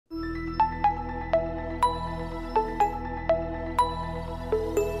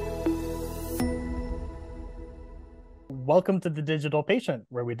Welcome to The Digital Patient,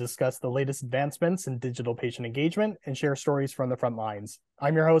 where we discuss the latest advancements in digital patient engagement and share stories from the front lines.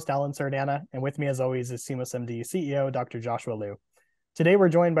 I'm your host, Alan Sardana, and with me as always is CMIO CEO, Dr. Joshua Liu. Today, we're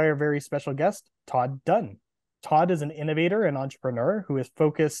joined by our very special guest, Todd Dunn. Todd is an innovator and entrepreneur who is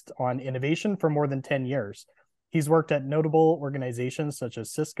focused on innovation for more than 10 years. He's worked at notable organizations such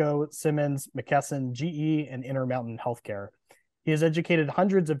as Cisco, Siemens, McKesson, GE, and Intermountain Healthcare. He has educated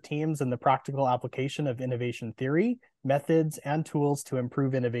hundreds of teams in the practical application of innovation theory, methods, and tools to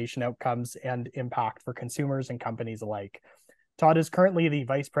improve innovation outcomes and impact for consumers and companies alike. Todd is currently the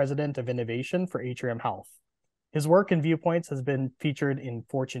Vice President of Innovation for Atrium Health. His work and viewpoints has been featured in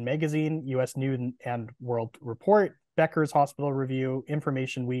Fortune Magazine, U.S. News and World Report, Becker's Hospital Review,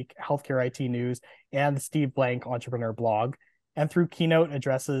 Information Week, Healthcare IT News, and the Steve Blank Entrepreneur blog, and through keynote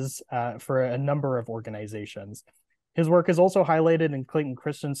addresses for a number of organizations. His work is also highlighted in Clayton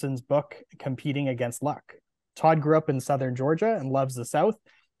Christensen's book, Competing Against Luck. Todd grew up in Southern Georgia and loves the South.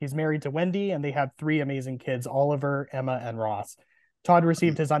 He's married to Wendy, and they have three amazing kids, Oliver, Emma, and Ross. Todd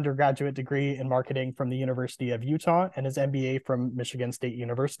received his undergraduate degree in marketing from the University of Utah and his MBA from Michigan State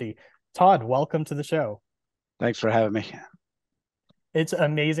University. Todd, welcome to the show. Thanks for having me. It's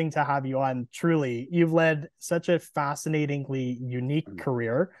amazing to have you on. Truly, you've led such a fascinatingly unique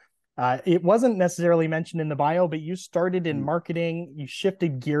career. It wasn't necessarily mentioned in the bio, but you started in marketing, you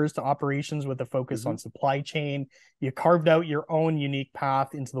shifted gears to operations with a focus on supply chain, you carved out your own unique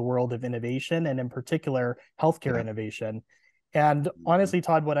path into the world of innovation, and in particular, healthcare innovation. And honestly,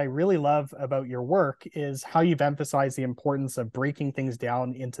 Todd, what I really love about your work is how you've emphasized the importance of breaking things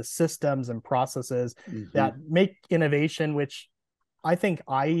down into systems and processes that make innovation, which I think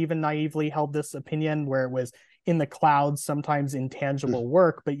I even naively held this opinion where it was in the cloud, sometimes intangible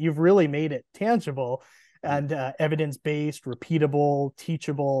work, but you've really made it tangible and evidence-based, repeatable,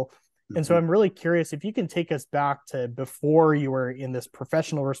 teachable. And so I'm really curious if you can take us back to before you were in this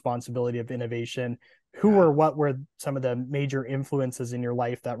professional responsibility of innovation, who or what were some of the major influences in your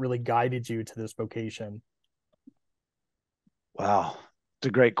life that really guided you to this vocation? Wow, it's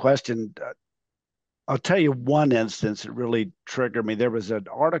a great question. I'll tell you one instance that really triggered me. There was an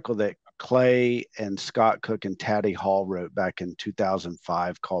article that Clay and Scott Cook and Taddy Hall wrote back in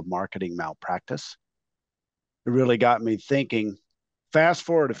 2005 called Marketing Malpractice. It really got me thinking. Fast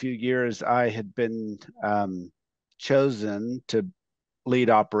forward a few years, I had been chosen to lead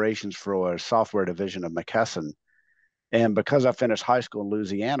operations for a software division of McKesson. And because I finished high school in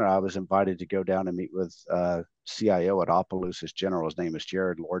Louisiana, I was invited to go down and meet with CIO at Opelousas General. His name is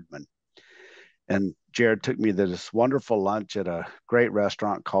Jared Lordman. And Jared took me to this wonderful lunch at a great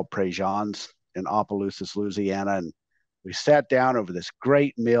restaurant called Préjean's in Opelousas, Louisiana. And we sat down over this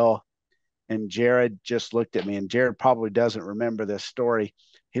great meal. And Jared just looked at me. And Jared probably doesn't remember this story.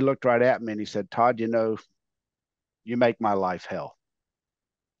 He looked right at me and he said, "Todd, you know, you make my life hell."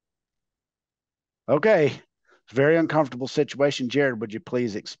 Okay. It's a very uncomfortable situation. Jared, would you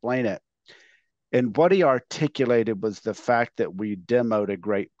please explain it? And what he articulated was the fact that we demoed a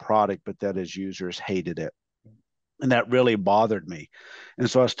great product, but that his users hated it. And that really bothered me.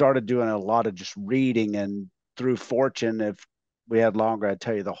 And so I started doing a lot of just reading, and through fortune, if we had longer, I'd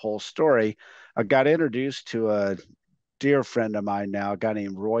tell you the whole story. I got introduced to a dear friend of mine now, a guy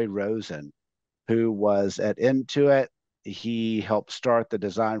named Roy Rosen, who was at Intuit. He helped start the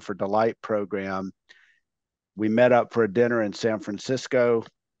Design for Delight program. We met up for a dinner in San Francisco.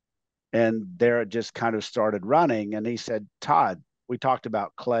 And there it just kind of started running. And he said, "Todd," we talked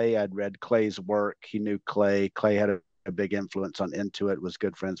about Clay. I'd read Clay's work. He knew Clay. Clay had a big influence on Intuit, was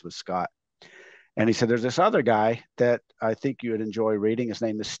good friends with Scott. And he said, "There's this other guy that I think you would enjoy reading. His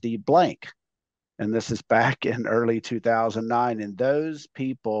name is Steve Blank." And this is back in early 2009. And those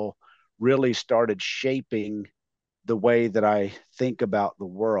people really started shaping the way that I think about the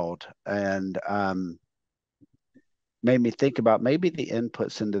world. And made me think about maybe the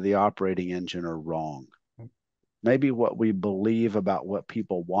inputs into the operating engine are wrong. Maybe what we believe about what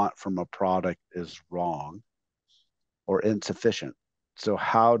people want from a product is wrong or insufficient. So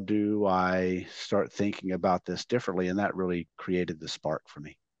how do I start thinking about this differently? And that really created the spark for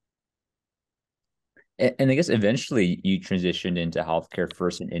me. And I guess eventually you transitioned into healthcare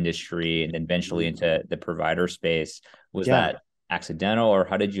first in industry and then eventually into the provider space. Was that accidental, or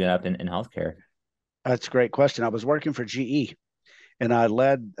how did you end up in healthcare? That's a great question. I was working for GE and I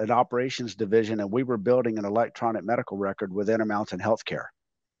led an operations division, and we were building an electronic medical record with Intermountain Healthcare.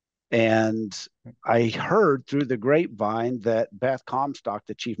 And I heard through the grapevine that Beth Comstock,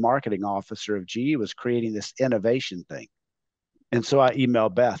 the chief marketing officer of GE, was creating this innovation thing. And so I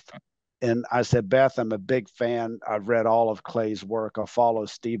emailed Beth and I said, "Beth, I'm a big fan. I've read all of Clay's work. I follow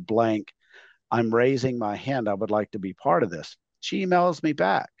Steve Blank. I'm raising my hand. I would like to be part of this. She emails me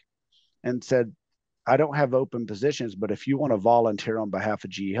back and said, I don't have open positions, but if you want to volunteer on behalf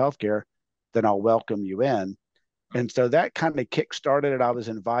of GE Healthcare, then I'll welcome you in. And so that kind of kick-started it. I was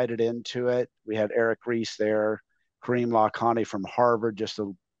invited into it. We had Eric Reese there, Kareem Lakhani from Harvard, just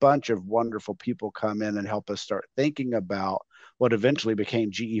a bunch of wonderful people come in and help us start thinking about what eventually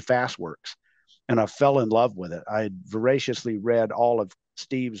became GE FastWorks. And I fell in love with it. I voraciously read all of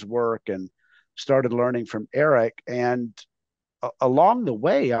Steve's work and started learning from Eric. And along the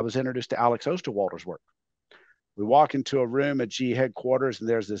way, I was introduced to Alex Osterwalder's work. We walk into a room at GE headquarters, and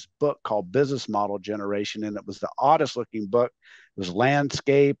there's this book called Business Model Generation, and it was the oddest looking book. It was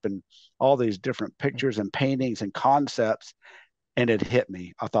landscape and all these different pictures and paintings and concepts, and it hit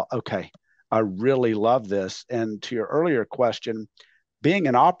me. I thought, okay, I really love this. And to your earlier question, being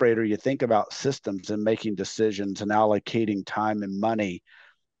an operator, you think about systems and making decisions and allocating time and money,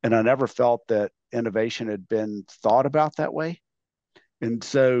 and I never felt that innovation had been thought about that way. And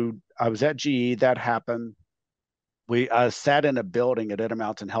so I was at GE, that happened. We sat in a building at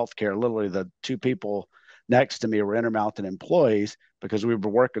Intermountain Healthcare. Literally, the two people next to me were Intermountain employees because we were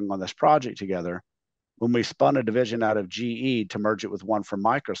working on this project together. When we spun a division out of GE to merge it with one from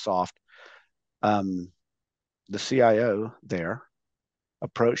Microsoft, the CIO there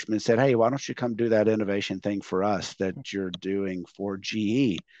approached me and said, hey, why don't you come do that innovation thing for us that you're doing for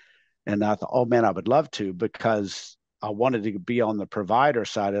GE? And I thought, oh, man, I would love to, because I wanted to be on the provider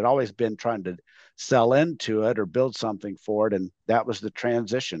side. I'd always been trying to sell into it or build something for it. And that was the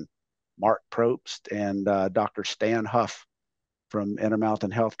transition. Marc Probst and Dr. Stan Huff from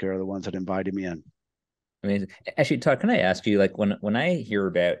Intermountain Healthcare are the ones that invited me in. Amazing. Actually, Todd, can I ask you, like, when I hear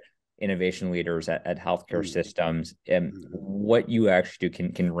about innovation leaders at healthcare systems, what you actually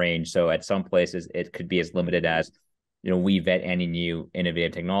do can range. So at some places, it could be as limited as, we vet any new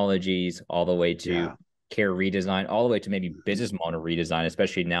innovative technologies, all the way to care redesign, all the way to maybe business model redesign,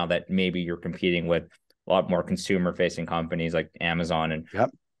 especially now that maybe you're competing with a lot more consumer facing companies like Amazon and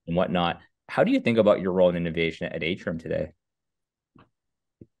whatnot. How do you think about your role in innovation at Atrium today?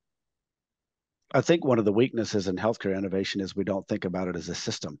 I think one of the weaknesses in healthcare innovation is we don't think about it as a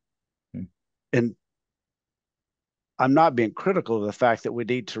system. And I'm not being critical of the fact that we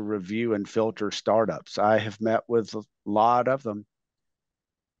need to review and filter startups. I have met with a lot of them.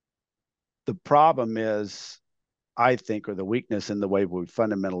 The problem is, I think, or the weakness in the way we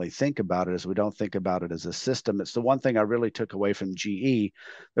fundamentally think about it, is we don't think about it as a system. It's the one thing I really took away from GE.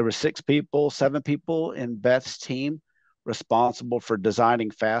 There were 7 people in Beth's team responsible for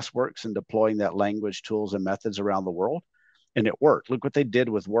designing FastWorks and deploying that language, tools, and methods around the world. And it worked. Look what they did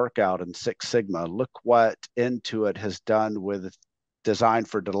with Workout and Six Sigma. Look what Intuit has done with Design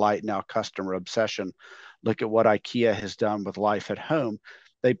for Delight, now Customer Obsession. Look at what IKEA has done with Life at Home.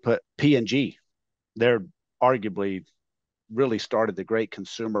 They put P&G. They're arguably really started the great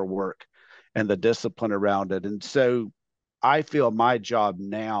consumer work and the discipline around it. And so I feel my job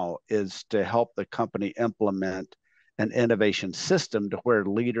now is to help the company implement an innovation system to where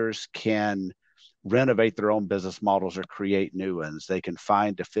leaders can renovate their own business models or create new ones. They can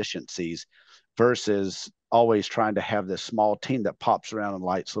find efficiencies versus always trying to have this small team that pops around and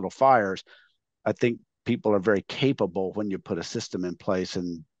lights little fires. I think people are very capable when you put a system in place,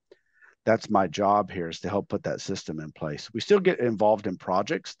 and that's my job here, is to help put that system in place. We still get involved in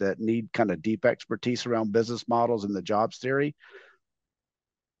projects that need kind of deep expertise around business models and the jobs theory.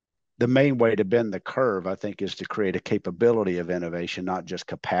 The main way to bend the curve, I think, is to create a capability of innovation, not just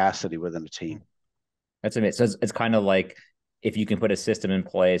capacity within a team. That's amazing. So it's kind of like, if you can put a system in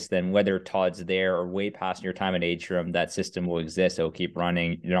place, then whether Todd's there or way past your time at Atrium, that system will exist. It will keep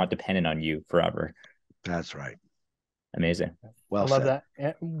running. You're not dependent on you forever. That's right. Amazing. Well, I love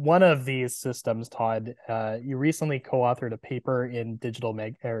that. One of these systems, Todd, you recently co-authored a paper in Digital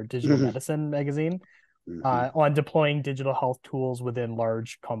Medicine magazine on deploying digital health tools within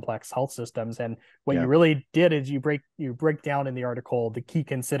large, complex health systems. And what you really did is you break down in the article the key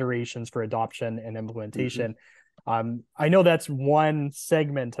considerations for adoption and implementation. I know that's one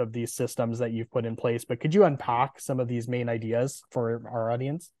segment of these systems that you've put in place, but could you unpack some of these main ideas for our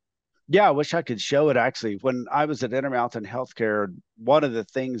audience? Yeah, I wish I could show it. Actually, when I was at Intermountain Healthcare, one of the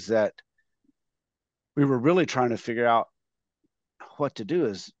things that we were really trying to figure out what to do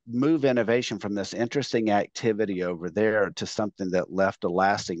is move innovation from this interesting activity over there to something that left a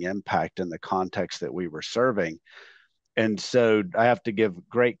lasting impact in the context that we were serving. And so I have to give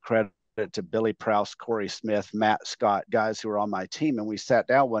great credit to Billy Proust, Corey Smith, Matt Scott, guys who were on my team. And we sat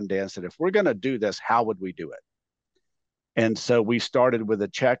down one day and said, if we're going to do this, how would we do it? And so we started with a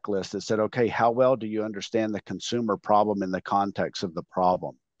checklist that said, okay, how well do you understand the consumer problem in the context of the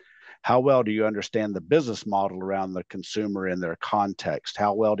problem? How well do you understand the business model around the consumer in their context?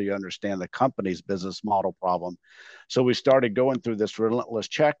 How well do you understand the company's business model problem? So we started going through this relentless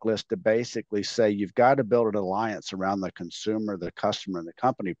checklist to basically say, you've got to build an alliance around the consumer, the customer, and the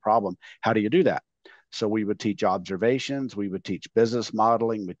company problem. How do you do that? So we would teach observations, we would teach business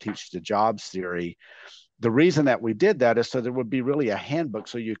modeling, we teach the jobs theory. The reason that we did that is so there would be really a handbook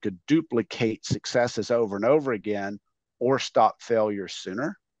so you could duplicate successes over and over again or stop failure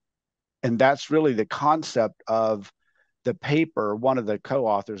sooner. And that's really the concept of the paper. One of the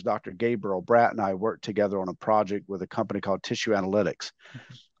co-authors, Dr. Gabriel Bratt, and I worked together on a project with a company called Tissue Analytics.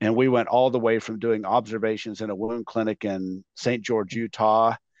 And we went all the way from doing observations in a wound clinic in St. George,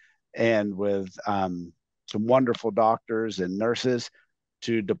 Utah, and with some wonderful doctors and nurses,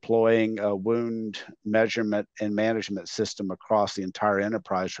 to deploying a wound measurement and management system across the entire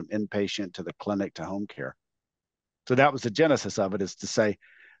enterprise, from inpatient to the clinic to home care. So that was the genesis of it, is to say,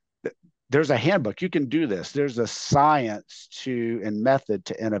 there's a handbook. You can do this. There's a science to and method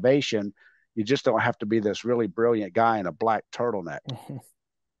to innovation. You just don't have to be this really brilliant guy in a black turtleneck.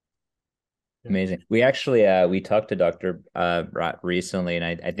 Amazing. We actually we talked to Dr. recently, and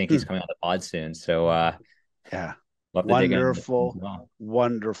I think he's coming on the pod soon. So yeah, wonderful,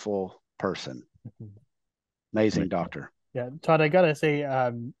 wonderful person. Amazing doctor. Yeah, Todd, I gotta say,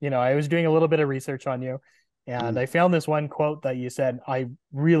 I was doing a little bit of research on you, and I found this one quote that you said. I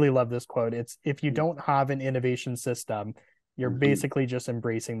really love this quote. It's, if you don't have an innovation system, you're basically just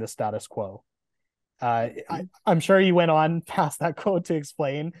embracing the status quo. I'm sure you went on past that quote to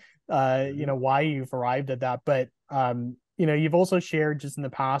explain why you've arrived at that, but you've also shared just in the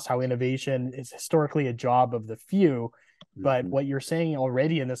past how innovation is historically a job of the few, but what you're saying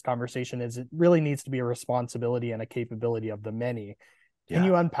already in this conversation is it really needs to be a responsibility and a capability of the many. Can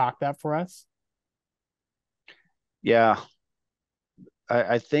you unpack that for us? Yeah,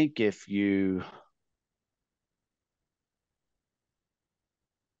 I think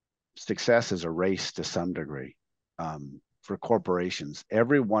success is a race to some degree. For corporations,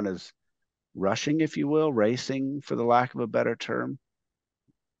 everyone is rushing, if you will, racing, for the lack of a better term,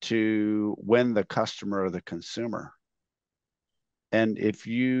 to win the customer or the consumer. And if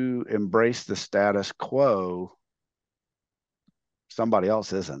you embrace the status quo, somebody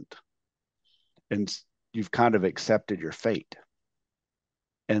else isn't. And you've kind of accepted your fate.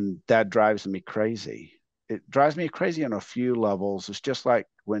 And that drives me crazy. It drives me crazy on a few levels. It's just like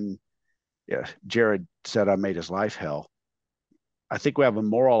when Jared said I made his life hell. I think we have a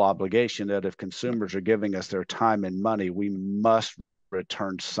moral obligation that if consumers are giving us their time and money, we must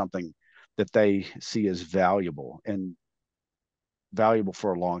return something that they see as valuable, and valuable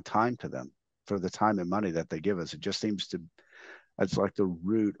for a long time to them, for the time and money that they give us. It just seems to, that's like the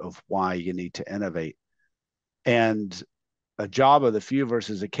root of why you need to innovate. And a job of the few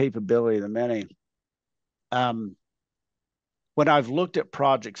versus a capability of the many. When I've looked at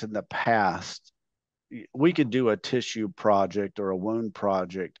projects in the past, we could do a tissue project or a wound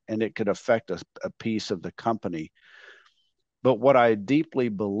project, and it could affect a piece of the company. But what I deeply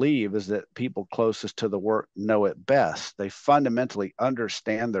believe is that people closest to the work know it best. They fundamentally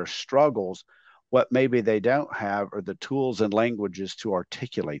understand their struggles. What maybe they don't have are the tools and languages to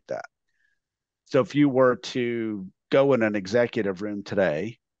articulate that. So if you were to go in an executive room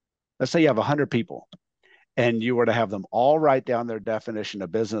today, let's say you have 100 people, and you were to have them all write down their definition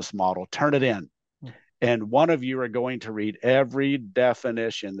of business model, turn it in. And one of you are going to read every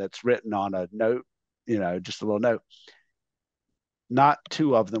definition that's written on a note, just a little note. Not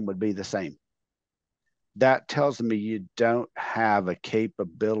two of them would be the same. That tells me you don't have a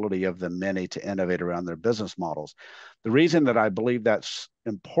capability of the many to innovate around their business models. The reason that I believe that's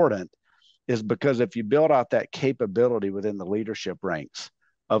important is because if you build out that capability within the leadership ranks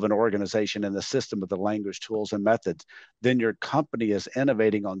of an organization in the system with the language, tools, and methods, then your company is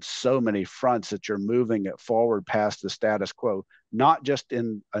innovating on so many fronts that you're moving it forward past the status quo, not just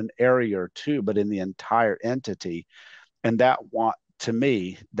in an area or two, but in the entire entity. And to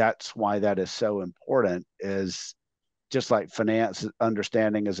me, that's why that is so important, is just like finance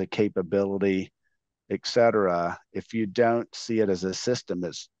understanding as a capability, et cetera. If you don't see it as a system,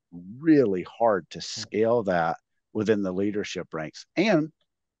 it's really hard to scale that within the leadership ranks. And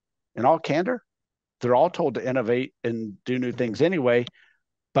in all candor, they're all told to innovate and do new things anyway,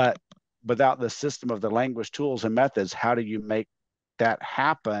 but without the system of the language, tools, and methods, how do you make that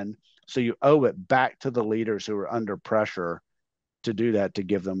happen? So you owe it back to the leaders who are under pressure to do that, to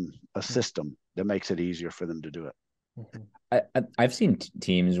give them a system that makes it easier for them to do it. I've seen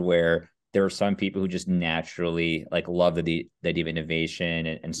teams where there are some people who just naturally love the idea of innovation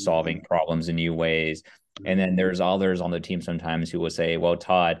and solving problems in new ways. And then there's others on the team sometimes who will say, well,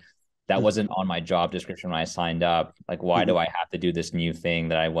 Todd, that wasn't on my job description when I signed up. Like, why do I have to do this new thing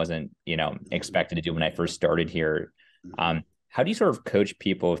that I wasn't, expected to do when I first started here? How do you sort of coach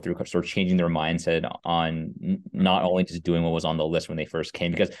people through sort of changing their mindset on not only just doing what was on the list when they first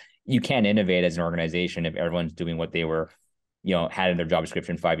came? Because you can't innovate as an organization if everyone's doing what they were, had in their job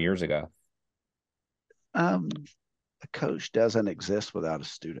description 5 years ago. A coach doesn't exist without a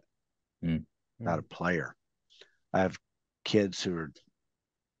student, without a player. I have kids who are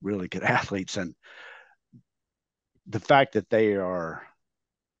really good athletes, and the fact that they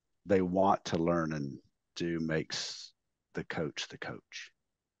want to learn and do makes the coach the coach.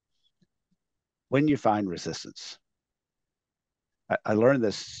 When you find resistance, I learned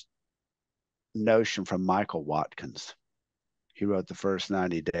this notion from Michael Watkins. He wrote The First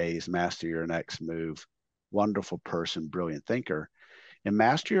 90 Days, Master Your Next Move. Wonderful person, brilliant thinker. In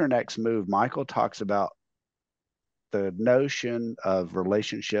Master Your Next Move, Michael talks about the notion of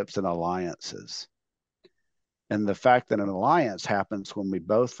relationships and alliances. And the fact that an alliance happens when we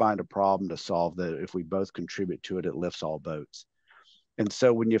both find a problem to solve, that if we both contribute to it, it lifts all boats. And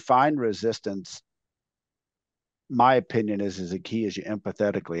so when you find resistance, my opinion is the key is you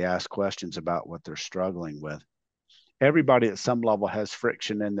empathetically ask questions about what they're struggling with. Everybody at some level has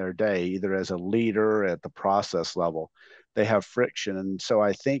friction in their day, either as a leader or at the process level. They have friction. And so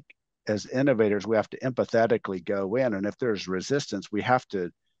I think as innovators, we have to empathetically go in. And if there's resistance, we have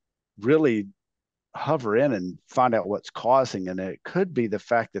to really hover in and find out what's causing. And it could be the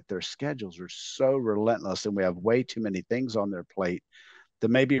fact that their schedules are so relentless and we have way too many things on their plate that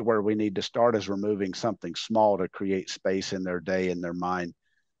maybe where we need to start is removing something small to create space in their day and their mind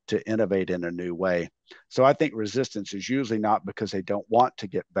to innovate in a new way. So I think resistance is usually not because they don't want to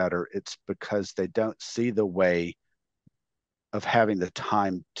get better. It's because they don't see the way of having the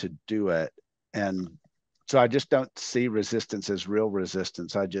time to do it. And so I just don't see resistance as real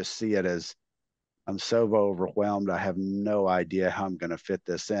resistance. I just see it as I'm so overwhelmed. I have no idea how I'm going to fit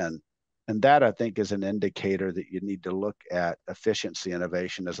this in. And that, I think, is an indicator that you need to look at efficiency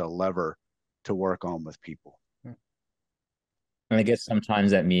innovation as a lever to work on with people. And I guess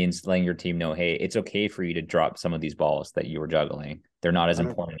sometimes that means letting your team know, hey, it's okay for you to drop some of these balls that you were juggling. They're not as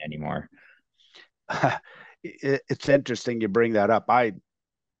important anymore. It's interesting you bring that up.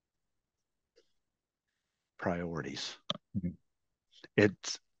 Priorities.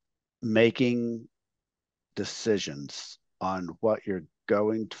 It's making decisions on what you're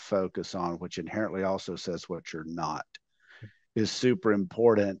going to focus on, which inherently also says what you're not, is super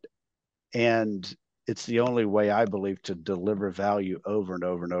important. And it's the only way, I believe, to deliver value over and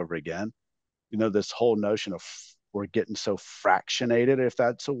over and over again. This whole notion of we're getting so fractionated, if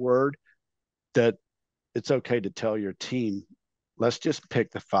that's a word, that it's okay to tell your team, let's just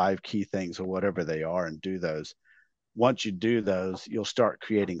pick the 5 key things or whatever they are and do those. Once you do those, you'll start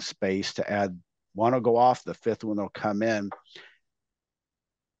creating space to add. One will go off, the 5th one will come in.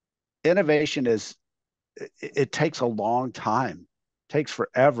 Innovation it takes a long time. It takes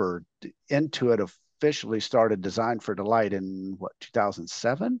forever. Intuit officially started Design for Delight in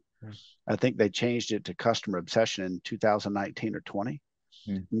 2007? I think they changed it to Customer Obsession in 2019 or 20.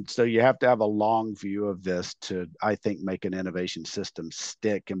 And so you have to have a long view of this to, I think, make an innovation system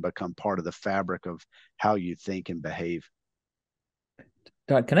stick and become part of the fabric of how you think and behave.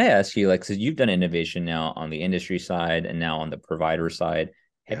 Todd, can I ask you, like, so you've done innovation now on the industry side and now on the provider side.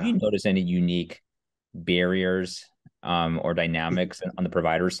 Have you noticed any unique barriers or dynamics on the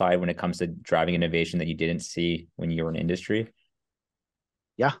provider side when it comes to driving innovation that you didn't see when you were in industry?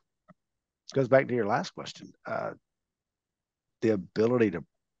 Yeah. It goes back to your last question. The ability to,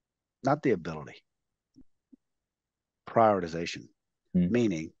 not the ability, prioritization,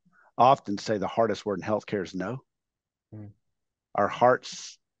 meaning I often say the hardest word in healthcare is no. Our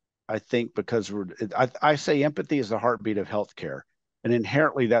hearts, I think, because I say empathy is the heartbeat of healthcare. And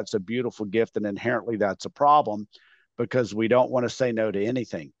inherently, that's a beautiful gift. And inherently, that's a problem because we don't want to say no to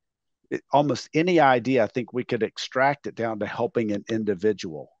anything. Almost any idea, I think we could extract it down to helping an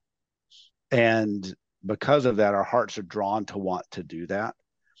individual. And because of that, our hearts are drawn to want to do that.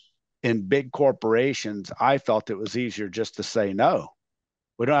 In big corporations, I felt it was easier just to say no.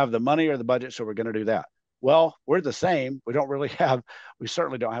 We don't have the money or the budget, so we're going to do that. Well, we're the same. We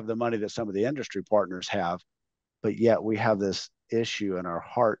certainly don't have the money that some of the industry partners have, but yet we have this issue in our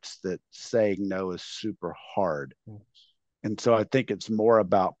hearts that saying no is super hard. And so I think it's more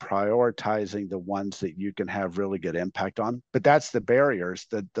about prioritizing the ones that you can have really good impact on. But that's the barriers,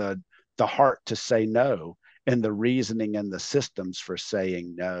 that the heart to say no and the reasoning and the systems for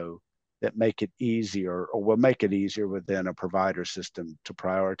saying no that make it easier or will make it easier within a provider system to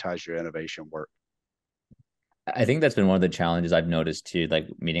prioritize your innovation work. I think that's been one of the challenges I've noticed too, like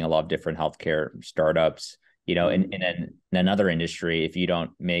meeting a lot of different healthcare startups, in another industry, if you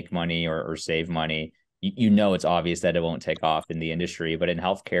don't make money or save money, you know, it's obvious that it won't take off in the industry. But in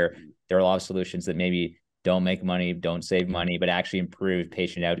healthcare, there are a lot of solutions that maybe don't make money, don't save money, but actually improve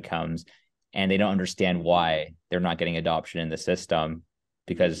patient outcomes. And they don't understand why they're not getting adoption in the system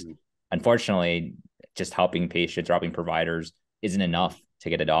because unfortunately, just helping patients or helping providers isn't enough to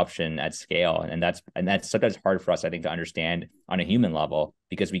get adoption at scale. And that's sometimes hard for us, I think, to understand on a human level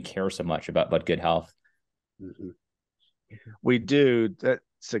because we care so much about good health. We do.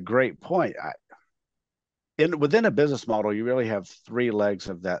 That's a great point. Within a business model, you really have three legs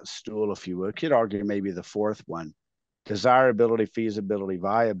of that stool, if you would. Could argue maybe the fourth one: desirability, feasibility,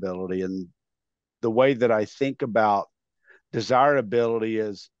 viability. And the way that I think about desirability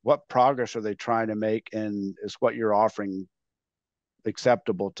is what progress are they trying to make, and is what you're offering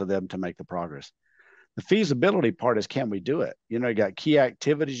acceptable to them to make the progress. The feasibility part is, can we do it? You got key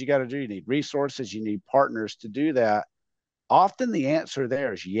activities you got to do. You need resources, you need partners to do that. Often the answer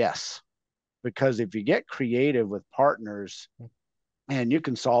there is yes, because if you get creative with partners, man, you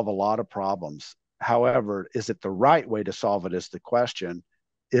can solve a lot of problems. However, is it the right way to solve it is the question.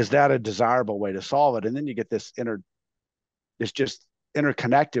 Is that a desirable way to solve it? And then you get this it's just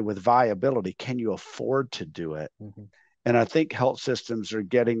interconnected with viability. Can you afford to do it? And I think health systems are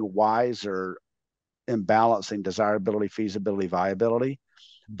getting wiser in balancing desirability, feasibility, viability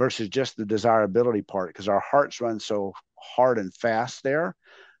versus just the desirability part, because our hearts run so hard and fast there.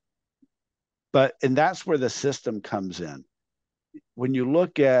 And that's where the system comes in. When you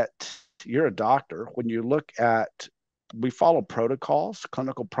look at, you're a doctor, when you look at, we follow protocols,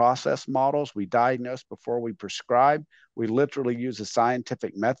 clinical process models. We diagnose before we prescribe. We literally use a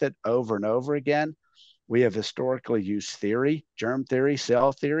scientific method over and over again. We have historically used theory, germ theory,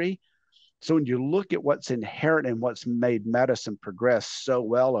 cell theory. So when you look at what's inherent in what's made medicine progress so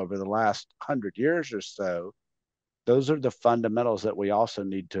well over the last 100 years or so, those are the fundamentals that we also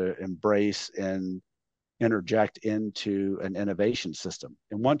need to embrace and interject into an innovation system.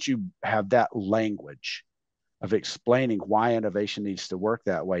 And once you have that language of explaining why innovation needs to work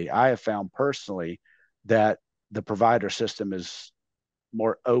that way, I have found personally that the provider system is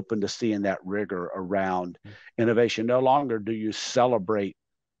more open to seeing that rigor around innovation. No longer do you celebrate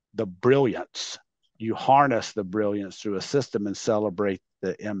the brilliance. You harness the brilliance through a system and celebrate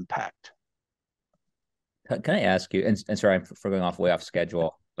the impact. Can I ask you, and sorry for going way off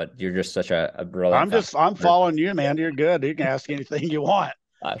schedule, but you're just such a brilliant. I'm following you, man. You're good. You can ask anything you want.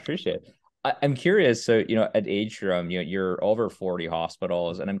 I appreciate it. I'm curious. So, at Atrium, you're over 40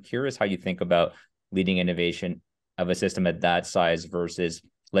 hospitals, and I'm curious how you think about leading innovation of a system at that size versus,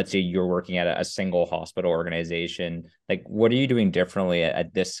 let's say, you're working at a single hospital organization. Like, what are you doing differently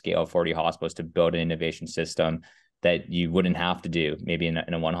at this scale, 40 hospitals, to build an innovation system that you wouldn't have to do maybe in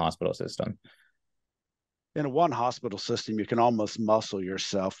a one hospital system? In a one hospital system, you can almost muscle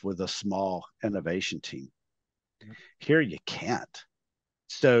yourself with a small innovation team. Here you can't.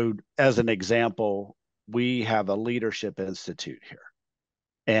 So as an example, we have a leadership institute here.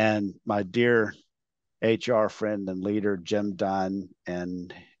 And my dear HR friend and leader, Jim Dunn,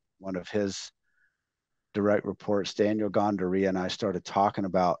 and one of his direct reports, Daniel Gondaria, and I started talking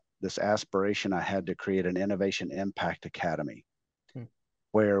about this aspiration I had to create an Innovation Impact Academy,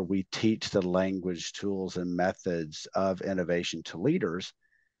 where we teach the language, tools, and methods of innovation to leaders.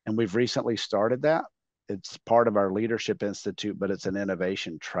 And we've recently started that. It's part of our Leadership Institute, but it's an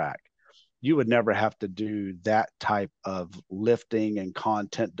innovation track. You would never have to do that type of lifting and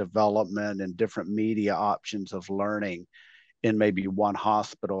content development and different media options of learning in maybe one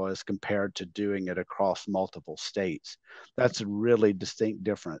hospital as compared to doing it across multiple states. That's a really distinct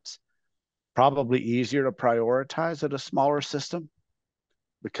difference. Probably easier to prioritize at a smaller system,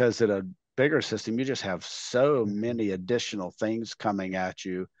 because at a bigger system, you just have so many additional things coming at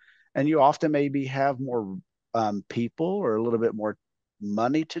you. And you often maybe have more people or a little bit more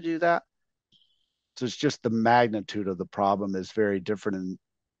money to do that. So it's just the magnitude of the problem is very different. And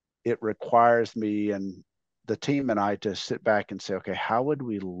it requires me and the team and I to sit back and say, okay, how would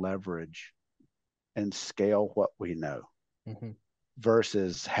we leverage and scale what we know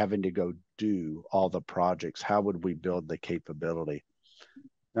versus having to go do all the projects? How would we build the capability?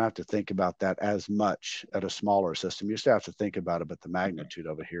 Not have to think about that as much at a smaller system. You still have to think about it, but the magnitude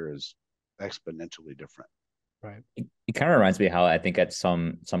of it here is exponentially different. Right. It kind of reminds me how I think at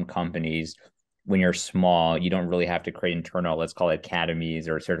some companies, when you're small, you don't really have to create internal, let's call it academies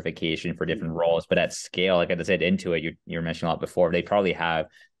or certification for different roles. But at scale, like I said, Intuit, you're mentioning a lot before, they probably have,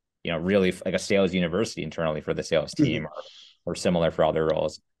 really like a sales university internally for the sales team or similar for other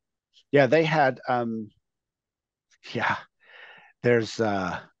roles. Yeah, they had Yeah. There's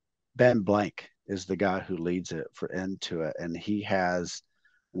Ben Blank is the guy who leads it for Intuit, and he has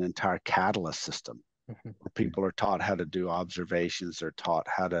an entire catalyst system where people are taught how to do observations, they're taught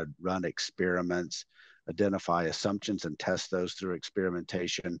how to run experiments, identify assumptions, and test those through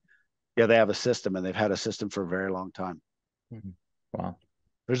experimentation. Yeah, they have a system, and they've had a system for a very long time. Wow.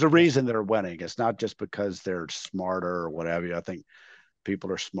 There's a reason they're winning. It's not just because they're smarter or whatever. I think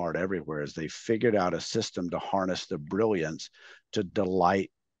people are smart everywhere, as they figured out a system to harness the brilliance to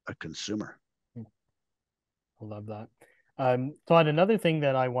delight a consumer. I love that. Todd, another thing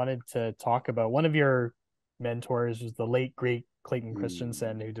that I wanted to talk about, one of your mentors was the late, great Clayton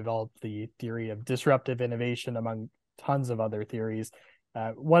Christensen, who developed the theory of disruptive innovation among tons of other theories.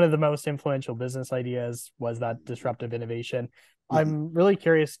 One of the most influential business ideas was that disruptive innovation. I'm really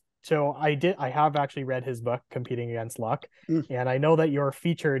curious. So I have actually read his book, Competing Against Luck, and I know that you're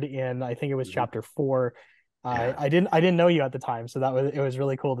featured in, I think it was chapter 4. I didn't know you at the time, so it was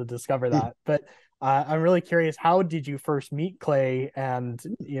really cool to discover that. But I'm really curious, how did you first meet Clay, and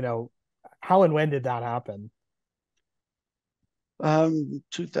how and when did that happen?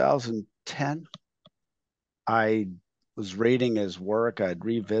 2010. I was reading his work. I'd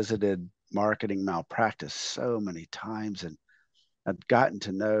revisited Marketing Malpractice so many times, and I'd gotten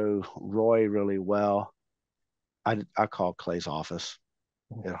to know Roy really well. I called Clay's office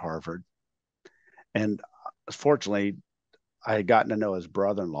at Harvard, and fortunately, I had gotten to know his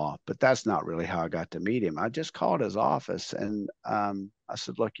brother-in-law, but that's not really how I got to meet him. I just called his office, and I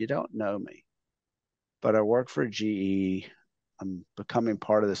said, "Look, you don't know me, but I work for GE. I'm becoming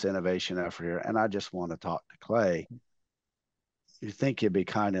part of this innovation effort here, and I just want to talk to Clay. You think you'd be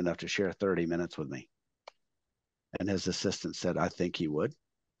kind enough to share 30 minutes with me?" And his assistant said, "I think he would.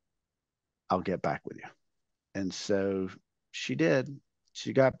 I'll get back with you." And so she did.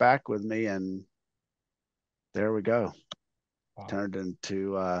 She got back with me, and there we go. Wow. Turned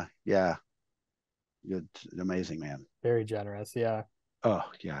into, an amazing man. Very generous. Yeah. Oh,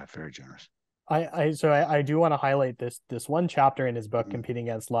 yeah. Very generous. I do want to highlight this one chapter in his book, Competing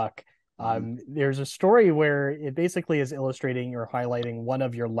Against Luck. There's a story where it basically is illustrating or highlighting one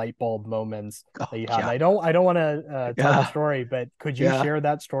of your light bulb moments that you had. Yeah. I don't want to tell the story, but could you share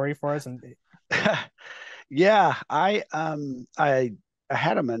that story for us? And yeah, I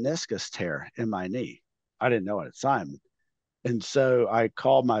had a meniscus tear in my knee. I didn't know it at the time. And so I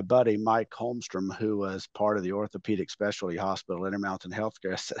called my buddy, Mike Holmstrom, who was part of the orthopedic specialty hospital, Intermountain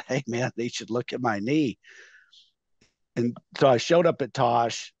Healthcare. I said, "Hey, man, they should look at my knee." And so I showed up at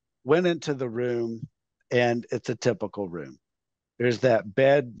Tosh, went into the room, and it's a typical room. There's that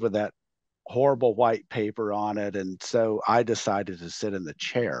bed with that horrible white paper on it. And so I decided to sit in the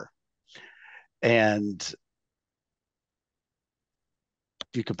chair. And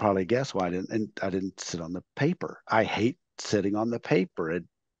you could probably guess why I didn't sit on the paper. I hate sitting on the paper. It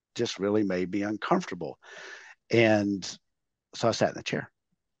just really made me uncomfortable. And so I sat in the chair.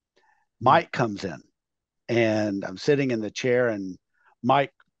 Mike comes in, and I'm sitting in the chair, and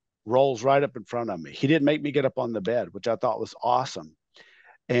Mike rolls right up in front of me. He didn't make me get up on the bed, which I thought was awesome.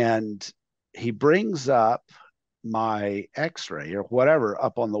 And he brings up my x-ray or whatever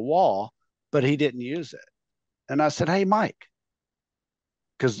up on the wall, but he didn't use it. And I said, "Hey, Mike,"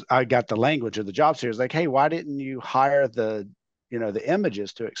 because I got the language of the job series, like, "Hey, why didn't you hire the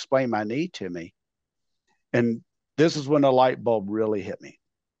images to explain my need to me?" And this is when the light bulb really hit me.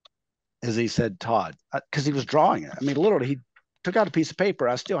 As he said, "Todd," because he was drawing it. I mean, literally, he took out a piece of paper.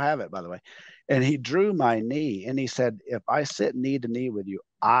 I still have it, by the way. And he drew my knee, and he said, "If I sit knee to knee with you,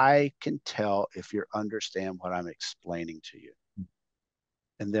 I can tell if you understand what I'm explaining to you."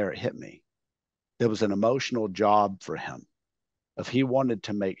 And there it hit me. There was an emotional job for him. If he wanted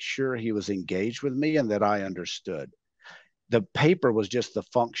to make sure he was engaged with me and that I understood. The paper was just the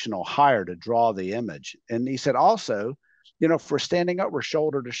functional hire to draw the image. And he said, "Also, if we're standing up, we're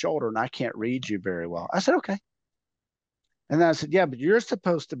shoulder to shoulder, and I can't read you very well." I said, "Okay." And then I said, "Yeah, but you're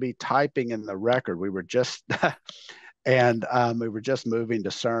supposed to be typing in the record. We were just, and we were just moving to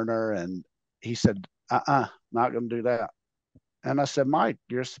Cerner." And he said, not going to do that. And I said, "Mike,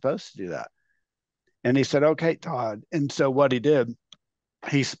 you're supposed to do that." And he said, "Okay, Todd." And so what he did,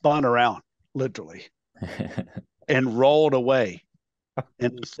 he spun around, literally, and rolled away.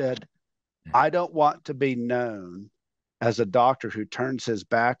 And he said, "I don't want to be known as a doctor who turns his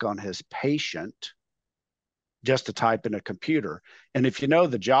back on his patient just to type in a computer." And if you know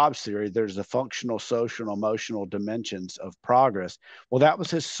the job theory, there's the functional, social, and emotional dimensions of progress. Well, that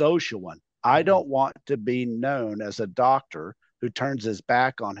was his social one. I don't want to be known as a doctor who turns his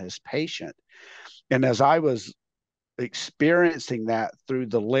back on his patient. And as I was experiencing that through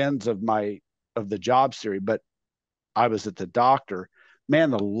the lens of the job theory, but I was at the doctor,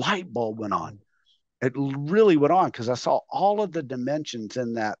 man, the light bulb went on. It really went on because I saw all of the dimensions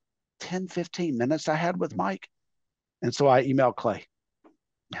in that 10, 15 minutes I had with Mike. And so I emailed Clay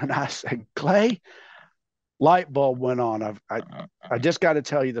and I said, Clay, light bulb went on. I just got to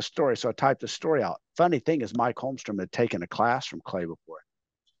tell you the story. So I typed the story out. Funny thing is Mike Holmstrom had taken a class from Clay before.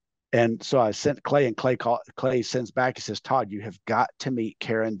 And so I sent Clay, and Clay sends back, he says, Todd, you have got to meet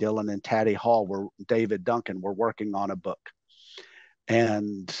Karen Dillon and Taddy Hall, where David Duncan, we're working on a book.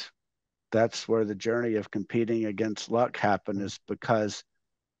 And that's where the journey of competing against luck happened, is because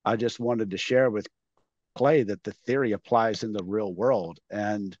I just wanted to share with Clay that the theory applies in the real world.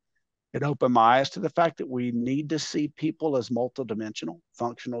 And it opened my eyes to the fact that we need to see people as multidimensional,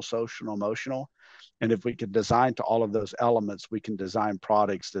 functional, social, emotional. And if we could design to all of those elements, we can design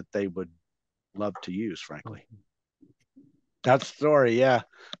products that they would love to use, frankly. That story, yeah,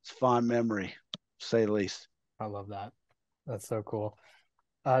 it's a fond memory, to say the least. I love that. That's so cool.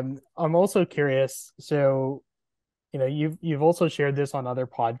 I'm also curious. So, you've also shared this on other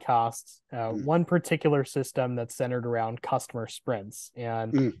podcasts. One particular system that's centered around customer sprints,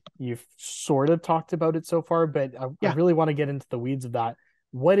 and you've sort of talked about it so far, but I really want to get into the weeds of that.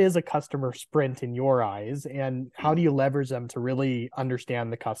 What is a customer sprint in your eyes, and how do you leverage them to really understand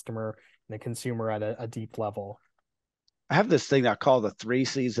the customer and the consumer at a deep level? I have this thing I call the 3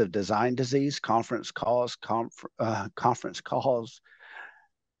 C's of design disease: conference calls,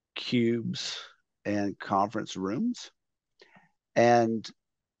 cubes, and conference rooms. And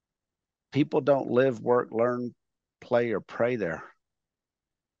people don't live, work, learn, play, or pray there.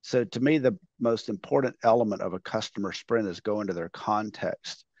 So to me, the most important element of a customer sprint is go into their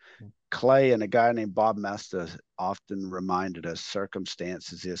context. Clay and a guy named Bob Mesta often reminded us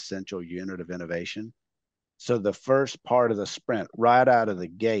circumstance is the essential unit of innovation. So the first part of the sprint, right out of the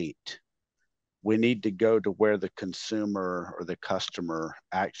gate, we need to go to where the consumer or the customer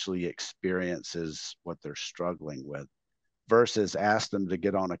actually experiences what they're struggling with, versus ask them to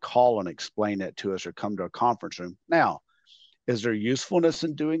get on a call and explain it to us or come to a conference room. Now, is there usefulness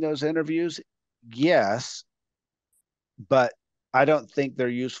in doing those interviews? Yes, but I don't think they're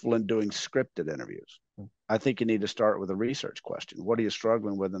useful in doing scripted interviews. I think you need to start with a research question. What are you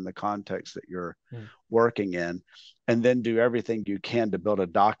struggling with in the context that you're working in? And then do everything you can to build a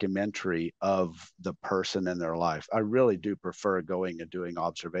documentary of the person in their life. I really do prefer going and doing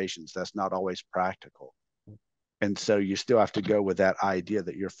observations. That's not always practical. And so you still have to go with that idea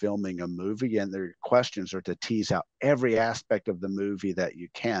that you're filming a movie, and their questions are to tease out every aspect of the movie that you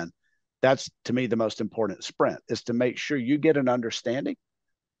can. That's, to me, the most important sprint, is to make sure you get an understanding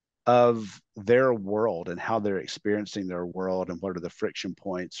of their world and how they're experiencing their world, and what are the friction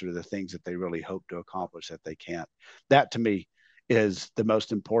points or the things that they really hope to accomplish that they can't. That, to me, is the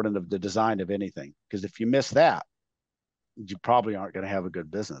most important of the design of anything, because if you miss that, you probably aren't going to have a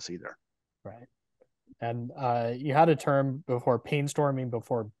good business either. Right. And you had a term before, painstorming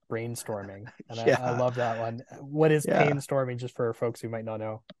before brainstorming. And I love that one. What is painstorming, just for folks who might not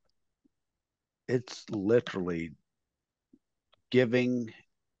know? It's literally giving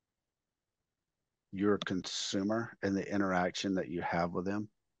your consumer and the interaction that you have with them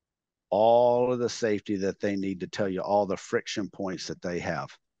all of the safety that they need to tell you all the friction points that they have.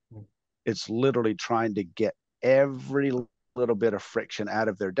 It's literally trying to get every little bit of friction out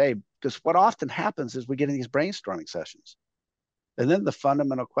of their day, because what often happens is we get in these brainstorming sessions, and then the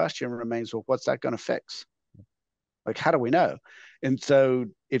fundamental question remains, well, what's that going to fix? Like, how do we know? And so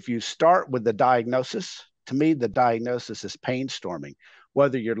if you start with the diagnosis, to me, the diagnosis is painstorming,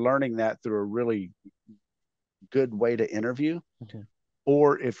 whether you're learning that through a really good way to interview,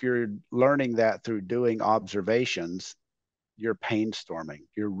 or if you're learning that through doing observations, you're painstorming.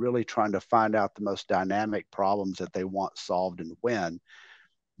 You're really trying to find out the most dynamic problems that they want solved and when.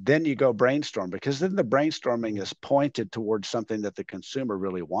 Then you go brainstorm, because then the brainstorming is pointed towards something that the consumer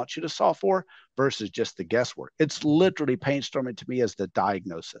really wants you to solve for, versus just the guesswork. It's literally painstorming to me as the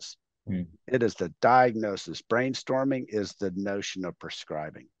diagnosis. It is the diagnosis. Brainstorming is the notion of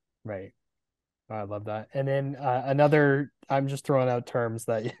prescribing. Right. I love that. And then another, I'm just throwing out terms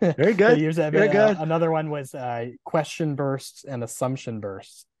that very good. Very good. Another one was question bursts and assumption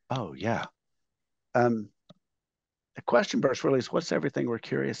bursts. Oh yeah. The question burst really is, what's everything we're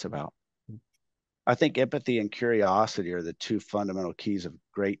curious about? I think empathy and curiosity are the two fundamental keys of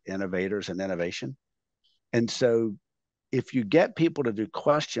great innovators and innovation. And so if you get people to do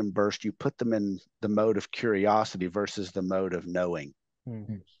question burst, you put them in the mode of curiosity versus the mode of knowing.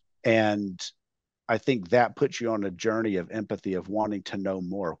 And I think that puts you on a journey of empathy, of wanting to know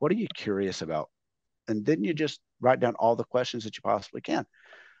more. What are you curious about? And then you just write down all the questions that you possibly can.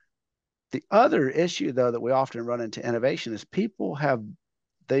 The other issue, though, that we often run into innovation is people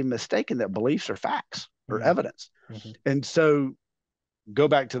they've mistaken that beliefs are facts or evidence. And so go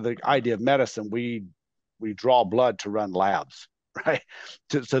back to the idea of medicine. We draw blood to run labs, right?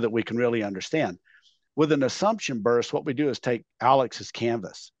 So that we can really understand. With an assumption burst, what we do is take Alex's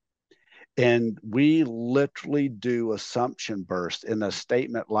canvas and we literally do assumption burst in a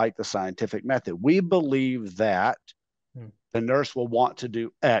statement like the scientific method. We believe that the nurse will want to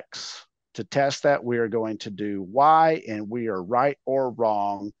do X. To test that, we are going to do Y, and we are right or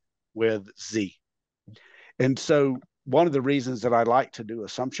wrong with Z. And so one of the reasons that I like to do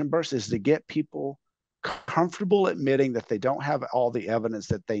assumption bursts is to get people comfortable admitting that they don't have all the evidence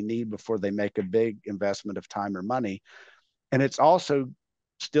that they need before they make a big investment of time or money. And it's also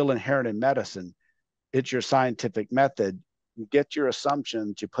still inherent in medicine. It's your scientific method. You get your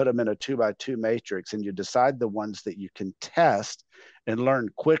assumptions, you put them in a 2x2 matrix, and you decide the ones that you can test and learn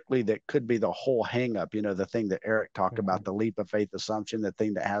quickly that could be the whole hang up, the thing that Eric talked about, the leap of faith assumption, the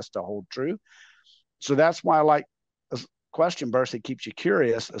thing that has to hold true. So that's why I like a question burst. It keeps you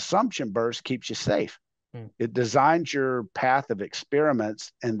curious. Assumption burst keeps you safe. It designs your path of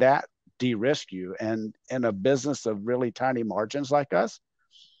experiments, and that de-risk you. And in a business of really tiny margins like us,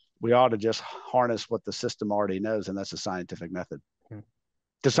 we ought to just harness what the system already knows, and that's a scientific method.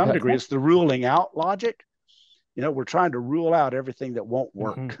 To some degree, it's the ruling out logic. We're trying to rule out everything that won't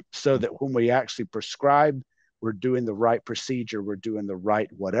work so that when we actually prescribe, we're doing the right procedure, we're doing the right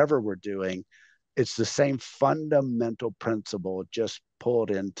whatever we're doing. It's the same fundamental principle, just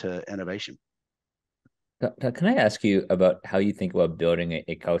pulled into innovation. Can I ask you about how you think about building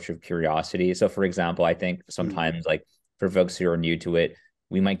a culture of curiosity? So, for example, I think sometimes, like for folks who are new to it,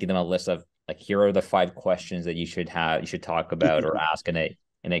 we might give them a list of like, here are the 5 questions that you should talk about or ask in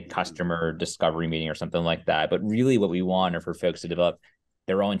a customer discovery meeting or something like that. But really, what we want are for folks to develop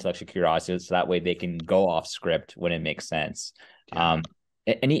their own intellectual curiosity, so that way they can go off script when it makes sense. Yeah.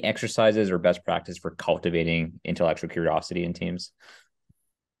 Any exercises or best practice for cultivating intellectual curiosity in teams?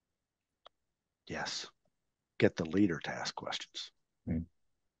 Yes. Get the leader to ask questions.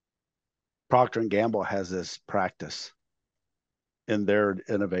 Procter & Gamble has this practice in their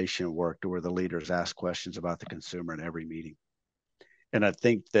innovation work to where the leaders ask questions about the consumer in every meeting. And I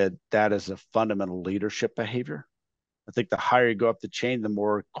think that is a fundamental leadership behavior. I think the higher you go up the chain, the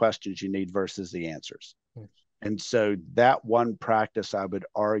more questions you need versus the answers. And so that one practice, I would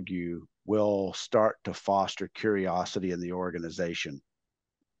argue, will start to foster curiosity in the organization.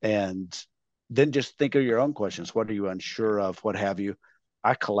 And then just think of your own questions. What are you unsure of? What have you?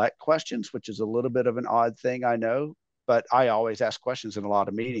 I collect questions, which is a little bit of an odd thing, I know, but I always ask questions in a lot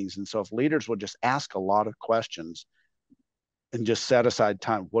of meetings. And so if leaders will just ask a lot of questions and just set aside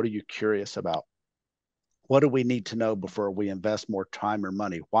time, what are you curious about? What do we need to know before we invest more time or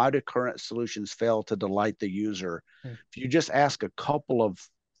money? Why do current solutions fail to delight the user? If you just ask a couple of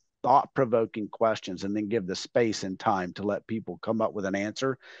thought-provoking questions and then give the space and time to let people come up with an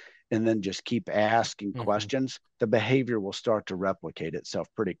answer, and then just keep asking questions, the behavior will start to replicate itself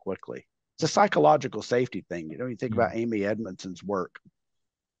pretty quickly. It's a psychological safety thing. You think about Amy Edmondson's work. I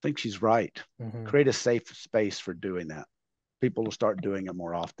think she's right. Create a safe space for doing that. People will start doing it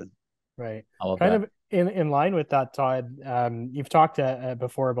more often. Right. Kind of in line with that, Todd, you've talked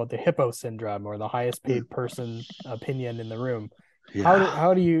before about the hippo syndrome, or the highest paid person opinion in the room. Yeah.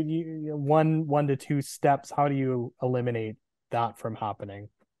 How do you one to 2 steps, how do you eliminate that from happening?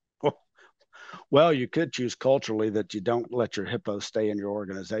 Well, you could choose culturally that you don't let your hippo stay in your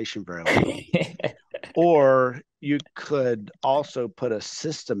organization very long. Or you could also put a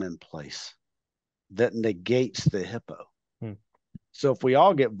system in place that negates the hippo. So if we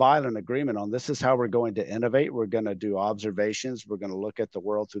all get violent agreement on this is how we're going to innovate, we're going to do observations, we're going to look at the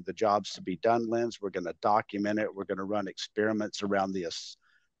world through the jobs to be done lens, we're going to document it, we're going to run experiments around the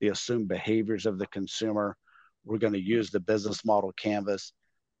assumed behaviors of the consumer, we're going to use the business model canvas.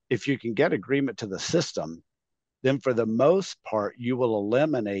 If you can get agreement to the system, then for the most part, you will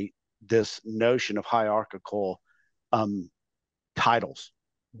eliminate this notion of hierarchical titles,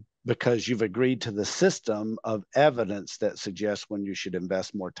 because you've agreed to the system of evidence that suggests when you should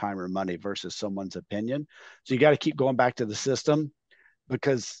invest more time or money versus someone's opinion. So you got to keep going back to the system,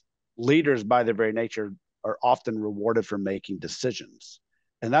 because leaders by their very nature are often rewarded for making decisions.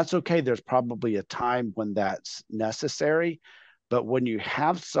 And that's okay. There's probably a time when that's necessary. But when you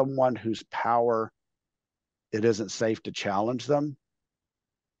have someone whose power, it isn't safe to challenge them,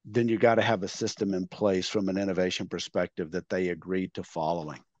 then you got to have a system in place from an innovation perspective that they agreed to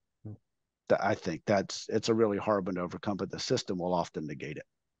following. I think it's a really hard one to overcome, but the system will often negate it.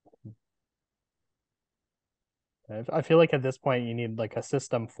 I feel like at this point you need like a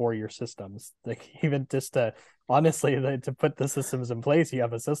system for your systems. Like even just to honestly to put the systems in place, you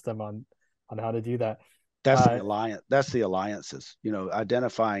have a system on how to do that. That's the alliance. That's the alliances.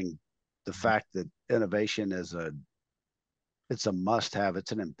 Identifying the fact that innovation is it's a must-have.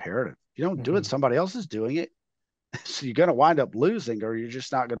 It's an imperative. You don't do it, somebody else is doing it. So you're going to wind up losing, or you're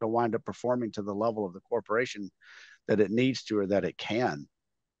just not going to wind up performing to the level of the corporation that it needs to or that it can.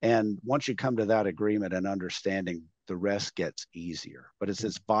 And once you come to that agreement and understanding, the rest gets easier. But it's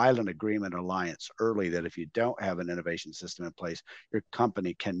this violent agreement alliance early that if you don't have an innovation system in place, your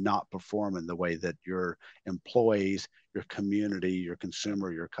company cannot perform in the way that your employees, your community, your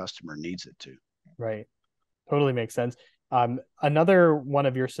consumer, your customer needs it to. Right. Totally makes sense. Another one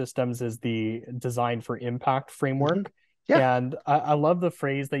of your systems is the design for impact framework. Yeah. And I love the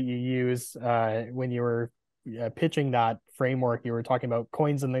phrase that you use when you were pitching that framework. You were talking about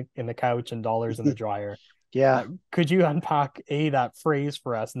coins in the couch and dollars in the dryer. Yeah. Could you unpack that phrase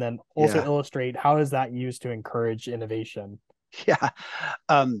for us, and then also illustrate how is that used to encourage innovation? Yeah.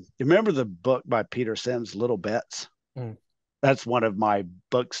 Remember the book by Peter Sims, Little Bets? That's one of my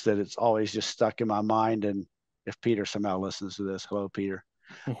books that it's always just stuck in my mind. And if Peter somehow listens to this, hello, Peter.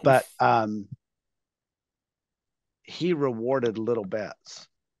 But he rewarded little bets.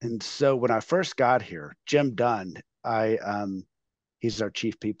 And so when I first got here, Jim Dunn, he's our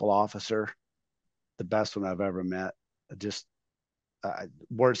chief people officer, the best one I've ever met. Just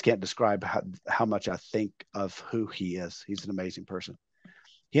words can't describe how much I think of who he is. He's an amazing person.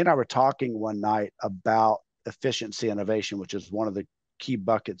 He and I were talking one night about efficiency innovation, which is one of the key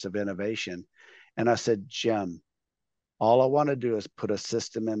buckets of innovation. And I said, Jim, all I want to do is put a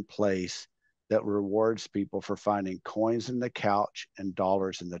system in place that rewards people for finding coins in the couch and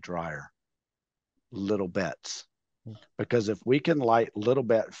dollars in the dryer. Little bets. Because if we can light little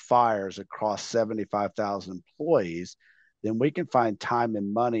bet fires across 75,000 employees, then we can find time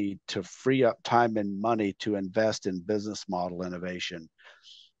and money to free up time and money to invest in business model innovation,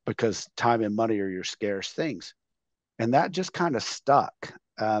 because time and money are your scarce things. And that just kind of stuck.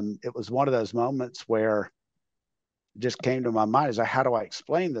 It was one of those moments where it just came to my mind, is how do I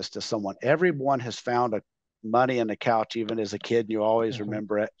explain this to someone? Everyone has found a money in the couch, even as a kid, and you always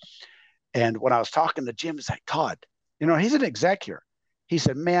remember it. And when I was talking to Jim, he's like, Todd, he's an exec here. He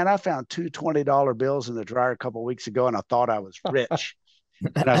said, man, I found two $20 bills in the dryer a couple of weeks ago, and I thought I was rich.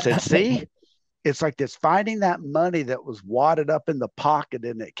 And I said, see, it's like this, finding that money that was wadded up in the pocket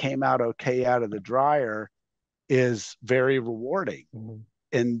and it came out okay out of the dryer is very rewarding.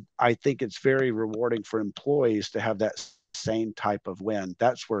 And I think it's very rewarding for employees to have that same type of win.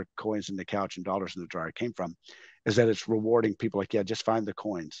 That's where coins in the couch and dollars in the dryer came from, is that it's rewarding people like, yeah, just find the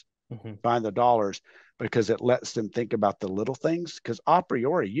coins, find the dollars, because it lets them think about the little things. Because a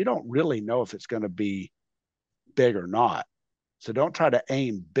priori, you don't really know if it's going to be big or not. So don't try to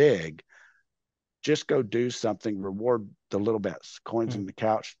aim big. Just go do something, reward the little bits, coins in the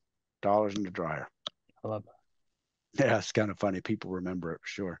couch, dollars in the dryer. I love that. Yeah, it's kind of funny. People remember it for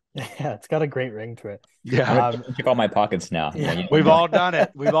sure. Yeah, it's got a great ring to it. Yeah. Check all my pockets now. Yeah. We've all done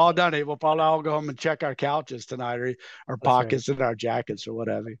it. We've all done it. We'll probably all go home and check our couches tonight, or our pockets and our jackets or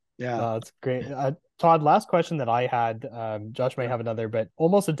whatever. Yeah. That's great. Todd, last question that I had, Josh may have another, but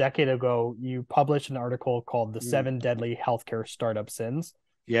almost a decade ago, you published an article called The 7 Deadly Healthcare Startup Sins.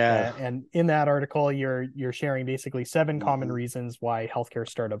 Yeah. And in that article, you're sharing basically 7 common reasons why healthcare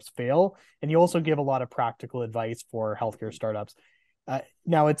startups fail. And you also give a lot of practical advice for healthcare startups.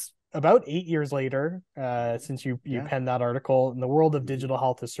 Now it's about 8 years later since you penned that article, and the world of digital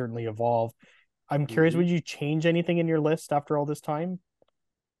health has certainly evolved. I'm curious, would you change anything in your list after all this time?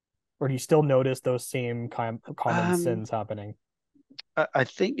 Or do you still notice those same common sins happening? I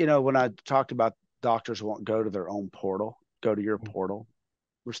think, when I talked about doctors won't go to their own portal, go to your portal,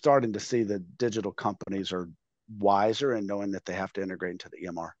 we're starting to see that digital companies are wiser in knowing that they have to integrate into the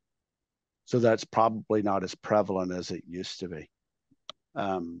EMR. So that's probably not as prevalent as it used to be.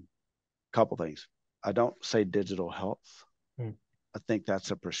 Couple things. I don't say digital health. I think that's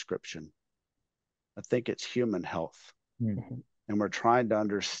a prescription. I think it's human health. And we're trying to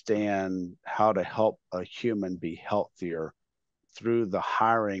understand how to help a human be healthier through the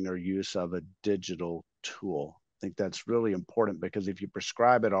hiring or use of a digital tool. I think that's really important, because if you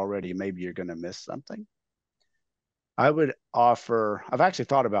prescribe it already, maybe you're going to miss something. I would offer, I've actually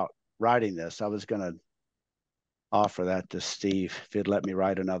thought about writing this. I was going to offer that to Steve if he'd let me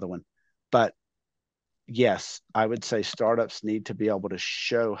write another one. But yes, I would say startups need to be able to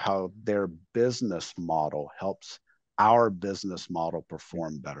show how their business model helps our business model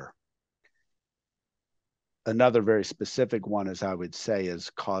perform better. Another very specific one, as I would say,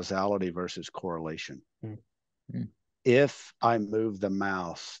 is causality versus correlation. If I move the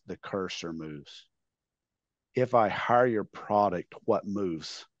mouse, the cursor moves. If I hire your product, what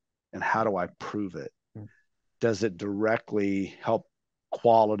moves? And how do I prove it? Does it directly help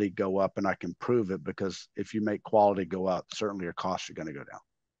quality go up? And I can prove it, because if you make quality go up, certainly your costs are going to go down.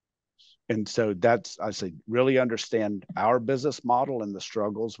 And so that's, I say, really understand our business model and the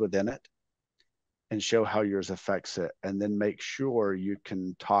struggles within it, and show how yours affects it. And then make sure you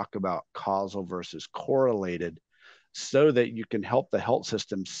can talk about causal versus correlated, so that you can help the health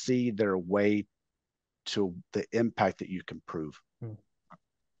system see their way to the impact that you can prove.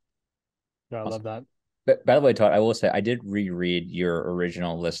 Yeah, I love that. But by the way, Todd, I will say I did reread your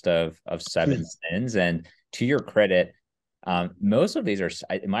original list of 7 sins, and to your credit, most of these are,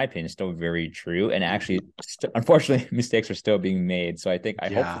 in my opinion, still very true. And actually, unfortunately, mistakes are still being made. So I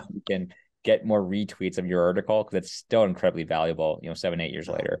hope we can get more retweets of your article, because it's still incredibly valuable, 7-8 years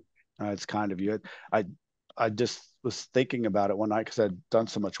later. It's kind of you. I just was thinking about it one night, because I'd done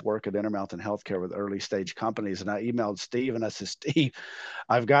so much work at Intermountain Healthcare with early stage companies. And I emailed Steve and I said, Steve,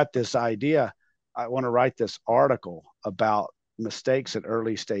 I've got this idea. I want to write this article about mistakes that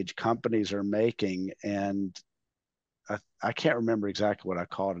early stage companies are making. And I can't remember exactly what I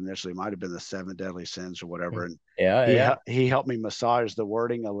called it initially. It might have been the 7 deadly sins or whatever. And he helped me massage the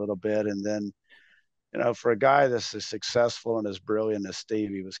wording a little bit. And then, for a guy that's as successful and as brilliant as Steve,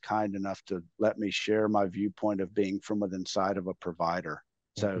 he was kind enough to let me share my viewpoint of being from within inside of a provider.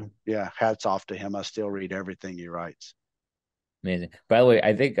 So hats off to him. I still read everything he writes. Amazing. By the way,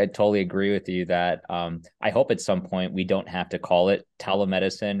 I think I totally agree with you that I hope at some point we don't have to call it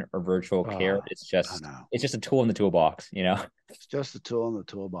telemedicine or virtual care. It's just a tool in the toolbox, It's just a tool in the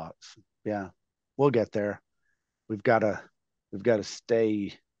toolbox. Yeah. We'll get there. We've got to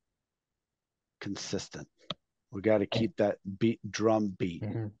stay consistent. We got to keep that drum beat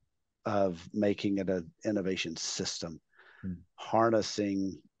of making it an innovation system,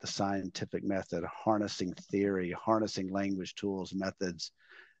 harnessing the scientific method, harnessing theory, harnessing language, tools, methods,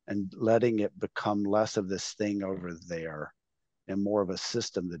 and letting it become less of this thing over there and more of a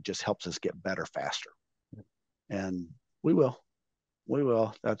system that just helps us get better faster. And we will.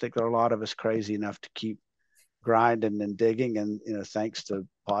 I think there are a lot of us crazy enough to keep grinding and digging, and thanks to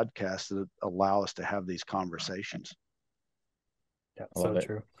podcasts that allow us to have these conversations. Yeah, so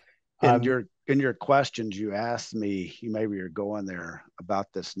true. In your questions, you asked me, maybe you're going there, about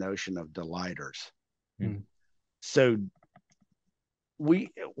this notion of delighters. So when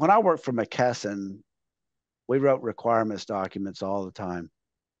I worked for McKesson, we wrote requirements documents all the time.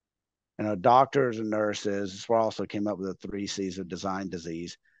 Doctors and nurses, we also came up with the 3 C's of design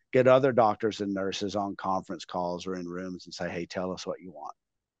disease, get other doctors and nurses on conference calls or in rooms and say, hey, tell us what you want.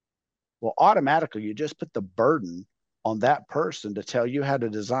 Well, automatically, you just put the burden on that person to tell you how to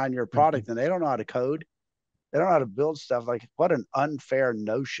design your product, and they don't know how to code. They don't know how to build stuff. Like, what an unfair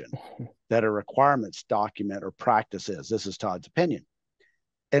notion that a requirements document or practice is. This is Todd's opinion.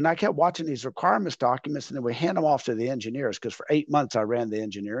 And I kept watching these requirements documents, and then we hand them off to the engineers, because for 8 months I ran the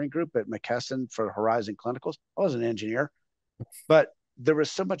engineering group at McKesson for Horizon Clinicals. I was an engineer, but there was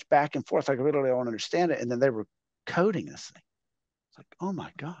so much back and forth. I really don't understand it. And then they were coding this thing. It's like, oh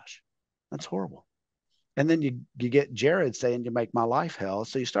my gosh, that's horrible. And then you get Jared saying, you make my life hell.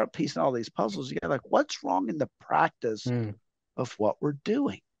 So you start piecing all these puzzles. You get like, what's wrong in the practice of what we're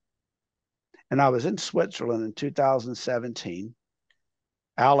doing? And I was in Switzerland in 2017.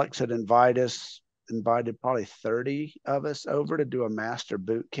 Alex had invited probably 30 of us over to do a master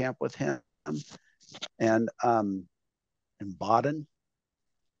boot camp with him, and in Baden.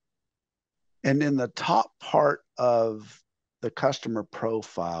 And in the top part of the customer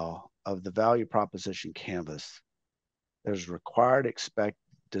profile of the value proposition canvas, there's required, expect,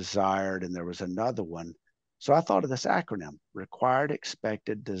 desired, and there was another one. So I thought of this acronym: required,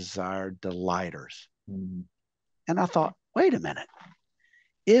 expected, desired, delighters. And I thought, wait a minute.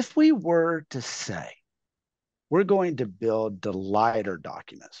 If we were to say we're going to build delighter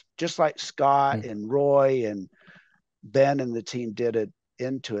documents, just like Scott and Roy and Ben and the team did at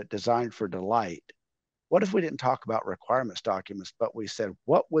Intuit, designed for delight, what if we didn't talk about requirements documents, but we said,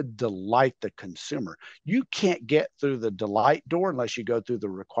 what would delight the consumer? You can't get through the delight door unless you go through the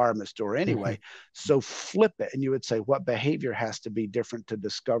requirements door anyway. So flip it, and you would say, what behavior has to be different to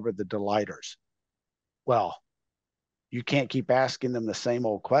discover the delighters? Well, you can't keep asking them the same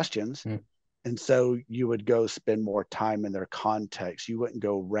old questions. And so you would go spend more time in their context. You wouldn't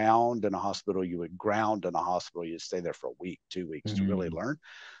go round in a hospital. You would ground in a hospital. You'd stay there for a week, 2 weeks to really learn.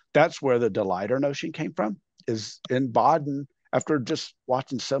 That's where the delighter notion came from, is in Baden. After just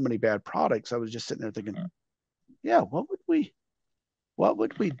watching so many bad products, I was just sitting there thinking, yeah, what what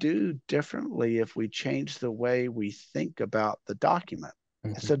would we do differently if we changed the way we think about the document?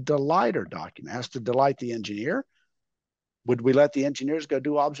 It's a delighter document. It has to delight the engineer. Would we let the engineers go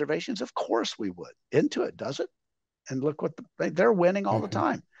do observations? Of course we would. Intuit does it. And look what they're winning all the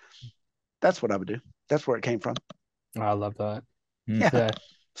time. That's what I would do. That's where it came from. I love that. Yeah.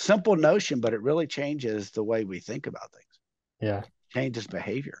 Simple notion, but it really changes the way we think about things. Yeah. Changes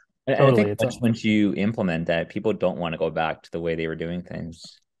behavior. Totally. I think once you implement that, people don't want to go back to the way they were doing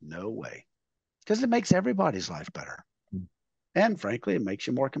things. No way. Because it makes everybody's life better. And frankly, it makes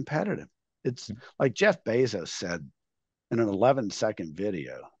you more competitive. It's like Jeff Bezos said in an 11-second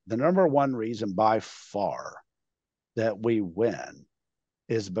video, the number one reason by far that we win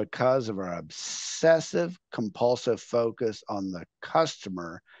is because of our obsessive compulsive focus on the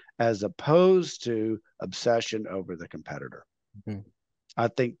customer as opposed to obsession over the competitor. I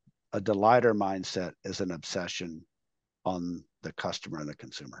think a delighter mindset is an obsession on the customer and the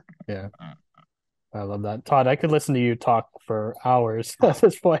consumer. Yeah. I love that. Todd, I could listen to you talk for hours at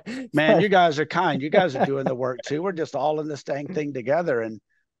this point. Man, you guys are kind. You guys are doing the work too. We're just all in this dang thing together. And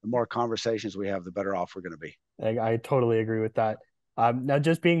the more conversations we have, the better off we're going to be. I totally agree with that. Now,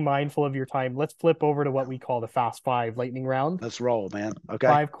 just being mindful of your time, let's flip over to what we call the Fast Five lightning round. Let's roll, man. Okay.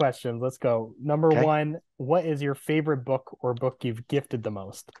 5 questions. Let's go. Number 1, what is your favorite book or book you've gifted the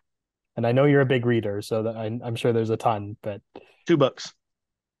most? And I know you're a big reader, so that I'm sure there's a ton, but 2 books.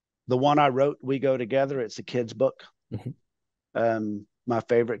 The one I wrote, We Go Together, it's a kid's book. My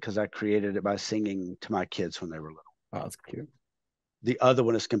favorite because I created it by singing to my kids when they were little. Oh, that's cute. The other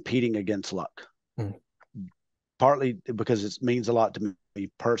one is Competing Against Luck. Partly because it means a lot to me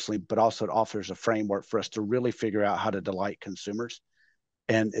personally, but also it offers a framework for us to really figure out how to delight consumers.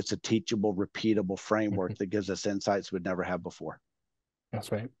 And it's a teachable, repeatable framework that gives us insights we'd never have before.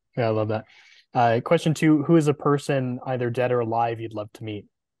 That's right. Yeah, I love that. Question 2, who is a person either dead or alive you'd love to meet?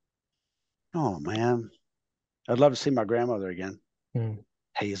 Oh, man. I'd love to see my grandmother again.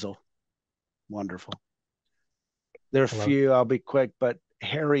 Hazel. Wonderful. There are a few, I'll be quick, but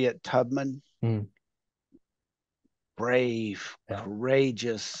Harriet Tubman. Brave,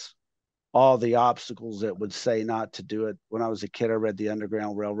 courageous, all the obstacles that would say not to do it. When I was a kid, I read The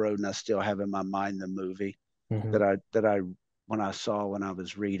Underground Railroad, and I still have in my mind the movie that I when I saw when I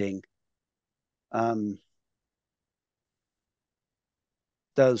was reading.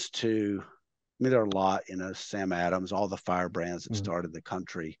 Those two, I mean, there are a lot, Sam Adams, all the firebrands that started the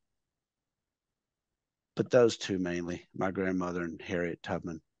country. But those two mainly, my grandmother and Harriet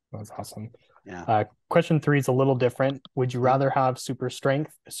Tubman. That's awesome. Yeah. Question 3 is a little different. Would you rather have super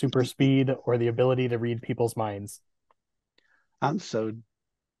strength, super speed, or the ability to read people's minds? I'm so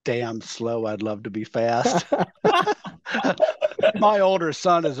damn slow. I'd love to be fast. My older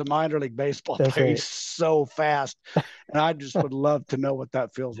son is a minor league baseball player. He's so fast. And I just would love to know what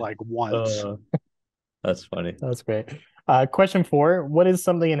that feels like once. That's funny. That's great. Question 4, what is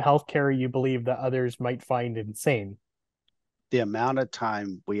something in healthcare you believe that others might find insane? The amount of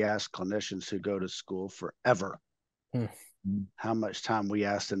time we ask clinicians who go to school forever, how much time we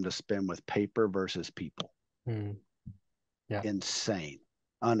ask them to spend with paper versus people. Yeah. Insane.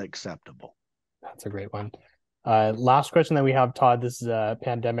 Unacceptable. That's a great one. Last question that we have, Todd, this is a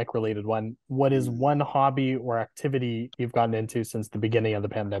pandemic related one. What is one hobby or activity you've gotten into since the beginning of the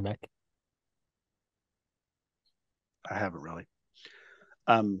pandemic? I haven't really.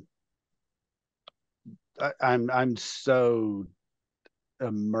 I'm so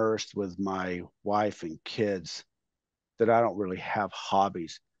immersed with my wife and kids that I don't really have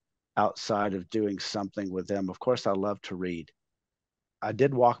hobbies outside of doing something with them. Of course, I love to read. I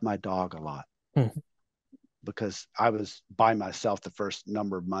did walk my dog a lot because I was by myself the first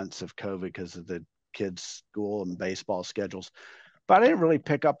number of months of COVID because of the kids' school and baseball schedules. But I didn't really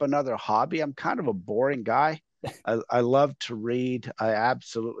pick up another hobby. I'm kind of a boring guy. I love to read. I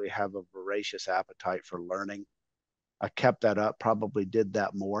absolutely have a voracious appetite for learning. I kept that up, probably did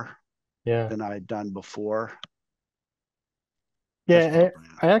that more than I had done before. Yeah,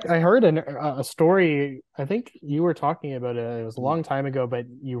 I heard a story. I think you were talking about it. It was a long time ago, but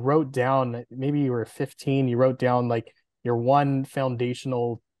you wrote down, maybe you were 15, you wrote down like your one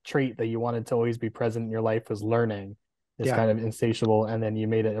foundational trait that you wanted to always be present in your life was learning. It's kind of insatiable, and then you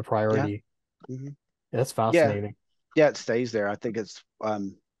made it a priority. That's fascinating. Yeah, it stays there. I think it's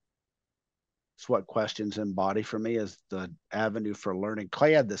what questions embody for me is the avenue for learning.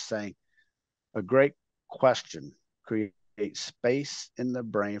 Clay had this saying, a great question creates space in the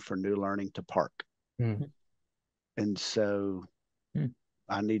brain for new learning to park. And so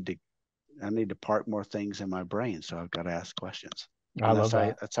I need to park more things in my brain. So I've got to ask questions. I love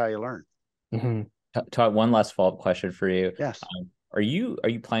that. That's how you learn. Todd, one last follow-up question for you. Yes. Are you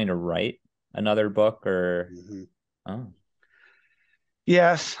planning to write another book or? Mm-hmm. Oh,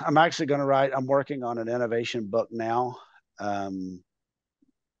 Yes, I'm actually going to write. I'm working on an innovation book now. Um,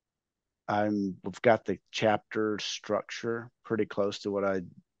 we've got the chapter structure pretty close to what I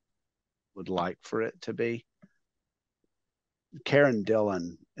would like for it to be. Karen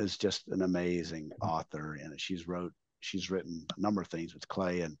Dillon is just an amazing author, and she's written a number of things with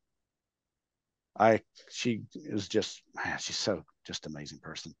Clay, and she is just, man, she's so just amazing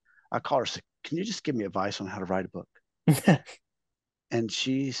person. I call her, said, can you just give me advice on how to write a book? And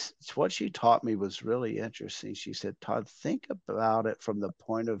what she taught me was really interesting. She said, Todd, think about it from the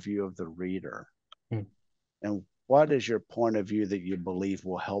point of view of the reader. And what is your point of view that you believe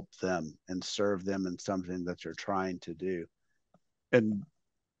will help them and serve them in something that you're trying to do? And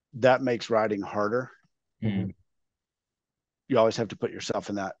that makes writing harder. Mm-hmm. You always have to put yourself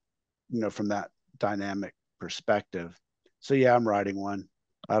in that, from that dynamic perspective. So yeah, I'm writing one.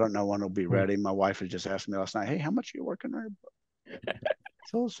 I don't know when it'll be ready. My wife had just asked me last night, hey, how much are you working on your book?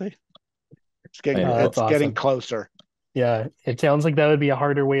 So we'll see. It's getting closer. Yeah, it sounds like that would be a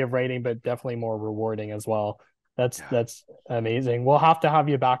harder way of writing, but definitely more rewarding as well. That's amazing. We'll have to have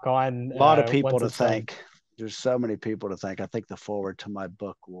you back on. A lot of people to thank. There's so many people to thank. I think the forward to my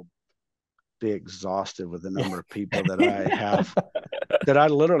book will be exhausted with the number of people that I have, that I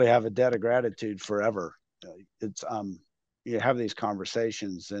literally have a debt of gratitude forever. It's you have these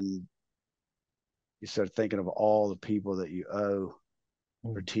conversations and you start thinking of all the people that you owe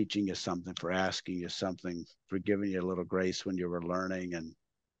for teaching you something, for asking you something, for giving you a little grace when you were learning. And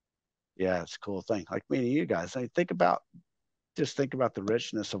yeah, it's a cool thing. Like meeting you guys. Think about the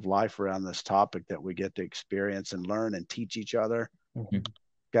richness of life around this topic that we get to experience and learn and teach each other.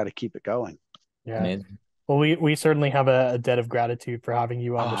 Got to keep it going. Yeah. Amazing. Well, we certainly have a debt of gratitude for having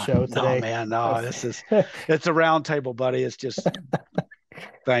you on the show today. No, man, no, it's a round table, buddy. It's just,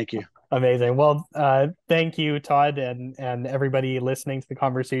 thank you. Amazing. Well, thank you, Todd, and everybody listening to the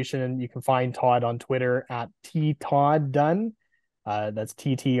conversation. You can find Todd on Twitter at Todd Dunn. That's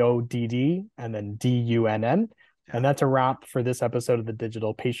TTODD and then DUNN. And that's a wrap for this episode of The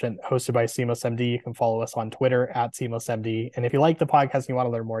Digital Patient, hosted by Seamless MD. You can follow us on Twitter at Seamless MD. And if you like the podcast and you want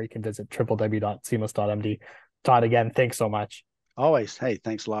to learn more, you can visit www.seamless.md. Todd, again, thanks so much. Always. Hey,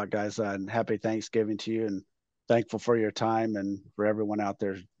 thanks a lot, guys. And happy Thanksgiving to you. And thankful for your time and for everyone out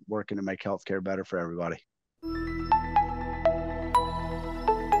there working to make healthcare better for everybody.